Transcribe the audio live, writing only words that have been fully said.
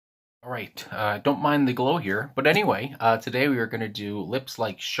Alright, don't mind the glow here, but anyway, today we are going to do Lips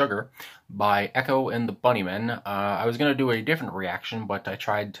Like Sugar by Echo and the Bunnymen. I was going to do a different reaction, but I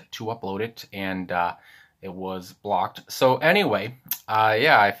tried to upload it, and it was blocked. So anyway,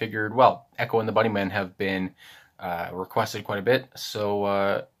 yeah, I figured, well, Echo and the Bunnymen have been requested quite a bit,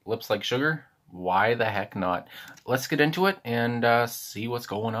 so Lips Like Sugar, why the heck not? Let's get into it and see what's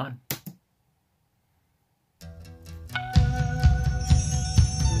going on.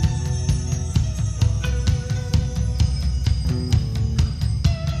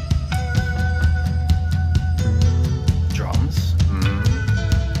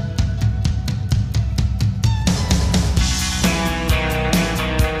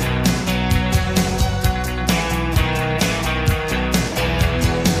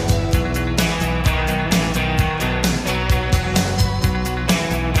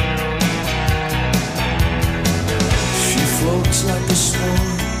 Like a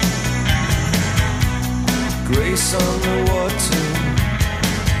swan, grace on the water,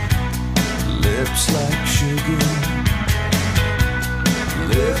 lips like sugar,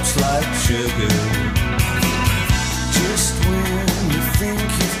 lips like sugar. Just when you think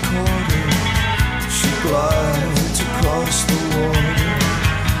you've caught her, she glides across the water.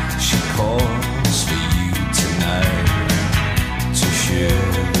 She calls for you tonight to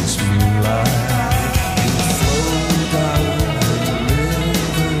share this moonlight.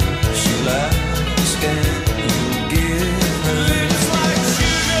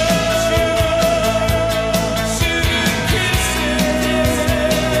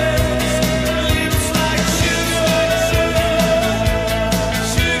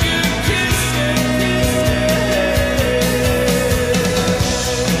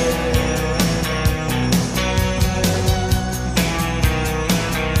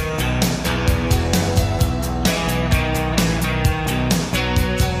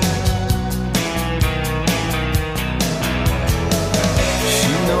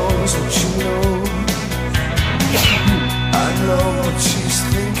 She's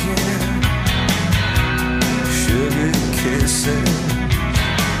thinking, sugar kisses,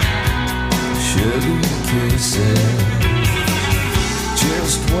 sugar kisses.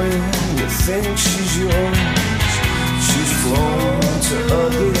 Just when you think she's yours, she's flown to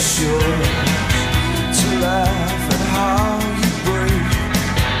other shores to laugh at how you break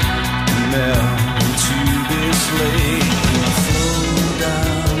and melt into this lake and flow down.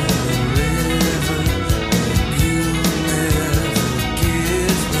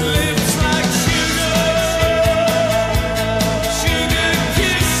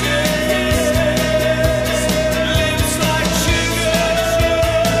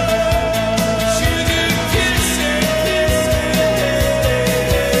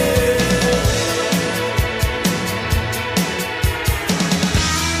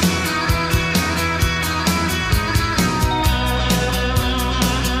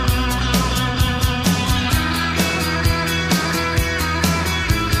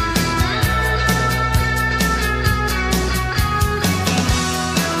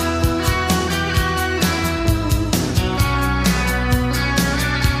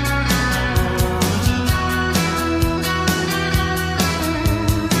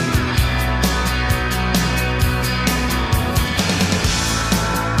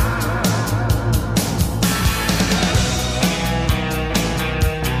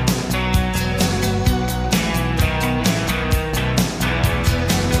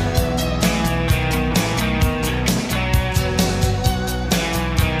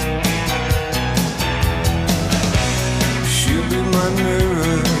 My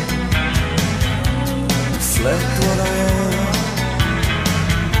mirror, reflect what I am,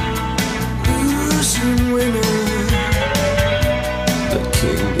 losing winner, the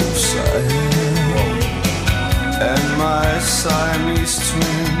king of sight, and my Siamese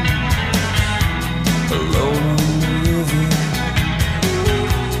twin, alone on the river,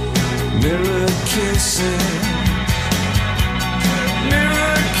 mirror kissing,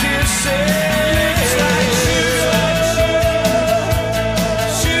 mirror kissing.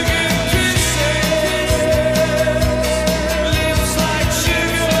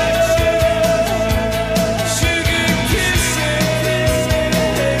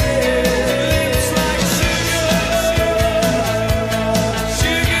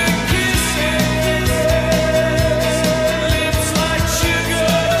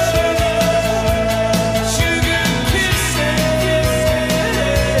 Sugar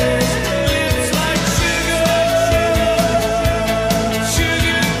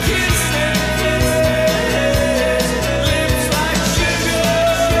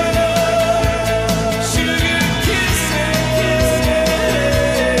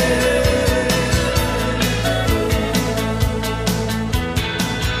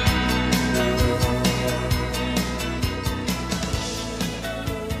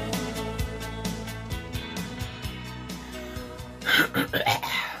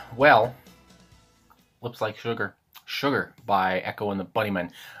Well, Lips Like Sugar. Sugar by Echo and the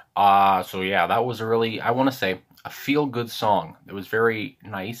Bunnymen. So yeah, that was a really, I want to say, a feel-good song. It was very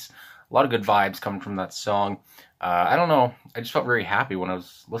nice. A lot of good vibes coming from that song. I don't know. I just felt very happy when I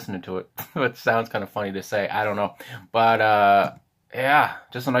was listening to it. It sounds kind of funny to say. I don't know. But yeah,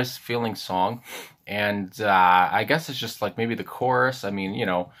 just a nice feeling song. And I guess it's just like maybe the chorus. I mean,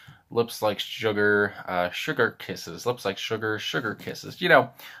 lips like sugar, sugar kisses. Lips like sugar, sugar kisses.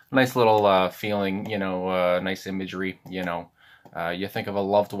 Nice little feeling, nice imagery, you think of a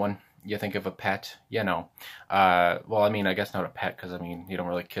loved one, you think of a pet, well, I mean, I guess not a pet, because, I mean, you don't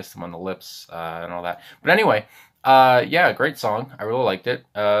really kiss them on the lips and all that. But anyway, yeah, great song. I really liked it.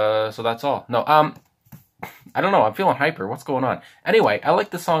 So that's all. No, I don't know. I'm feeling hyper. What's going on? Anyway, I like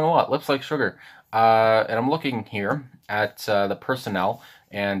this song a lot, Lips Like Sugar. And I'm looking here at the personnel,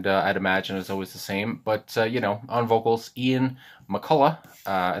 and I'd imagine it's always the same. But, on vocals, Ian McCullough.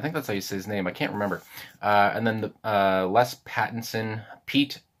 I think that's how you say his name. I can't remember. And then Les Pattinson,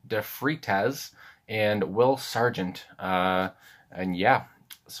 Pete DeFreitas, and Will Sargent. And yeah,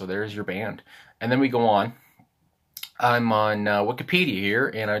 so there's your band. And then we go on. I'm on Wikipedia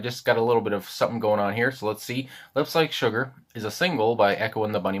here, and I just got a little bit of something going on here, so let's see. Lips Like Sugar is a single by Echo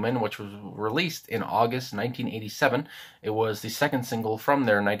and the Bunnymen, which was released in August 1987. It was the second single from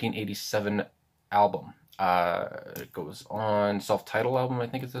their 1987 album. It goes on, self-titled album, I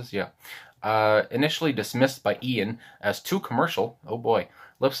think it says, yeah. Initially dismissed by Ian as too commercial, oh boy,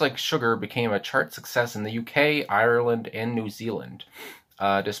 Lips Like Sugar became a chart success in the UK, Ireland, and New Zealand.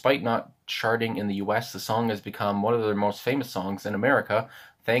 Despite not charting in the US, the song has become one of their most famous songs in America,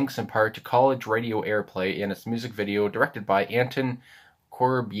 thanks in part to college radio airplay and its music video directed by Anton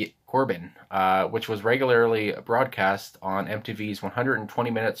Corbin, which was regularly broadcast on MTV's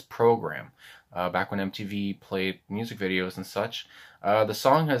 120 Minutes program, back when MTV played music videos and such. The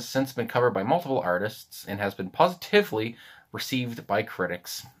song has since been covered by multiple artists and has been positively received by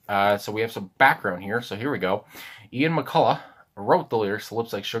critics. So we have some background here, so here we go. Ian McCullough wrote the lyrics to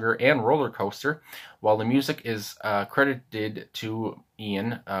Lips Like Sugar and Roller Coaster, while the music is credited to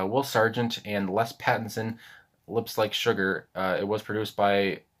Ian, Will Sargent, and Les Pattinson. Lips Like Sugar, it was produced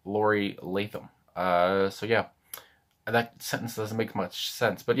by Laurie Latham. So yeah, that sentence doesn't make much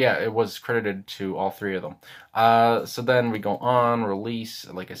sense, but yeah, it was credited to all three of them. So then we go on, release,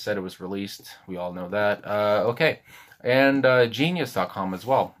 like I said, it was released, we all know that. Okay, and Genius.com as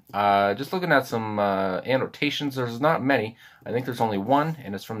well. Just looking at some annotations, there's not many. I think there's only one,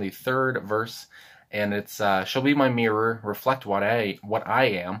 and it's from the third verse, and it's, she'll be my mirror, reflect what I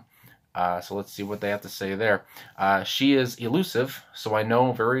am. So let's see what they have to say there. She is elusive, so I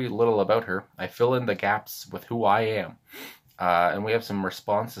know very little about her. I fill in the gaps with who I am. And we have some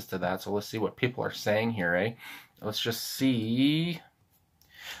responses to that, so let's see what people are saying here, eh? Let's just see.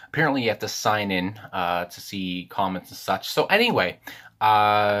 Apparently you have to sign in to see comments and such. So anyway,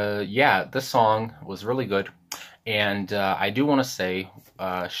 yeah, this song was really good. And I do want to say,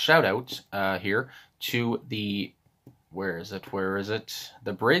 shout out here to the, where is it?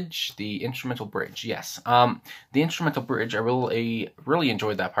 The bridge, the instrumental bridge, yes. The instrumental bridge, I really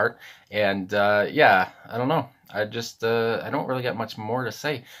enjoyed that part. And yeah, I don't know. I just, I don't really got much more to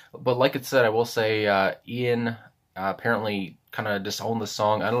say. But like it said, I will say Ian apparently kind of disowned the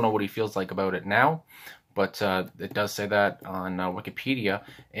song. I don't know what he feels like about it now. But it does say that on Wikipedia,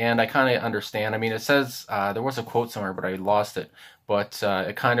 and I kind of understand. I mean, it says there was a quote somewhere, but I lost it. But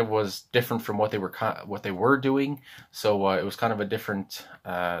it kind of was different from what they were doing, so it was kind of a different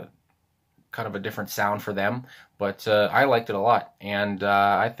sound for them. But I liked it a lot, and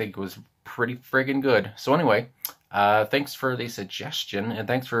I think it was pretty friggin' good. So anyway, thanks for the suggestion, and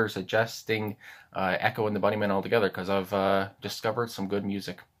thanks for suggesting Echo and the Bunnymen all together, because I've discovered some good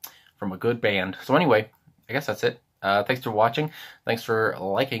music from a good band. So anyway, I guess that's it. Thanks for watching. Thanks for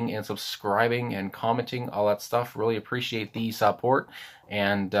liking and subscribing and commenting, all that stuff. Really appreciate the support.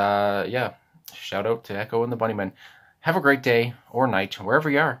 And yeah, shout out to Echo and the Bunnymen. Have a great day or night, wherever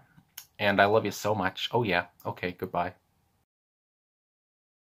you are. And I love you so much. Oh yeah. Okay, goodbye.